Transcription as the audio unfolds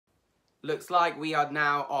Looks like we are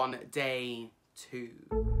now on day 2.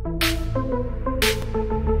 Okay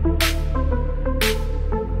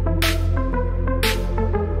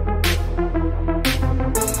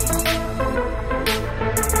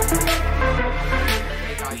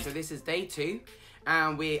guys, so this is day 2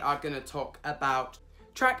 and we are going to talk about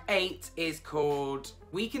track 8 is called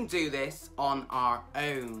We Can Do This on Our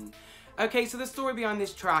Own. Okay, so the story behind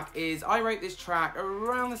this track is I wrote this track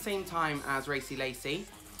around the same time as Racy Lacey.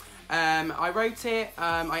 I wrote it,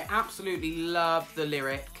 I absolutely loved the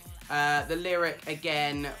lyric. The lyric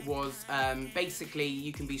again was basically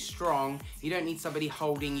you can be strong, you don't need somebody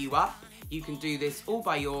holding you up. You can do this all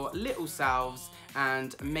by your little selves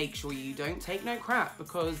and make sure you don't take no crap,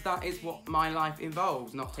 because that is what my life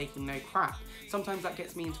involves, not taking no crap. Sometimes that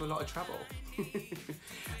gets me into a lot of trouble.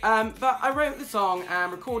 But I wrote the song and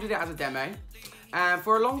recorded it as a demo, and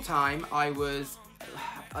for a long time I was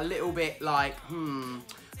a little bit like,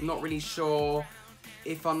 I'm not really sure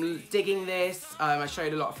if I'm digging this. I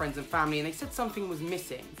showed a lot of friends and family and they said something was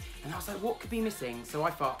missing, and I was like, what could be missing? So I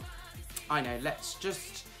thought, I know, let's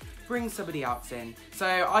just bring somebody else in. So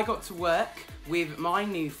I got to work with my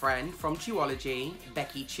new friend from Tuology,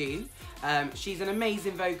 Becky Chu. She's an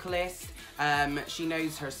amazing vocalist. She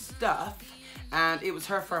knows her stuff, and it was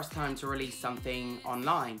her first time to release something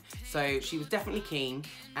online. So she was definitely keen,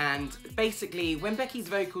 and basically when Becky's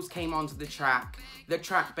vocals came onto the track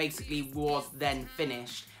basically was then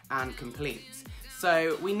finished and complete.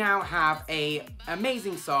 So we now have an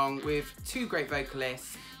amazing song with 2 great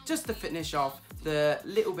vocalists, just to finish off the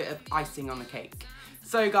little bit of icing on the cake.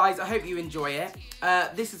 So guys, I hope you enjoy it.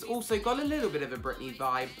 This has also got a little bit of a Britney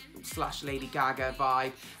vibe / Lady Gaga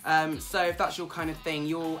vibe. So if that's your kind of thing,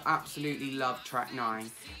 you'll absolutely love track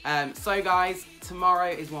 9. So guys, tomorrow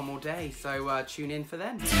is one more day, so tune in for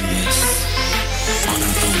then.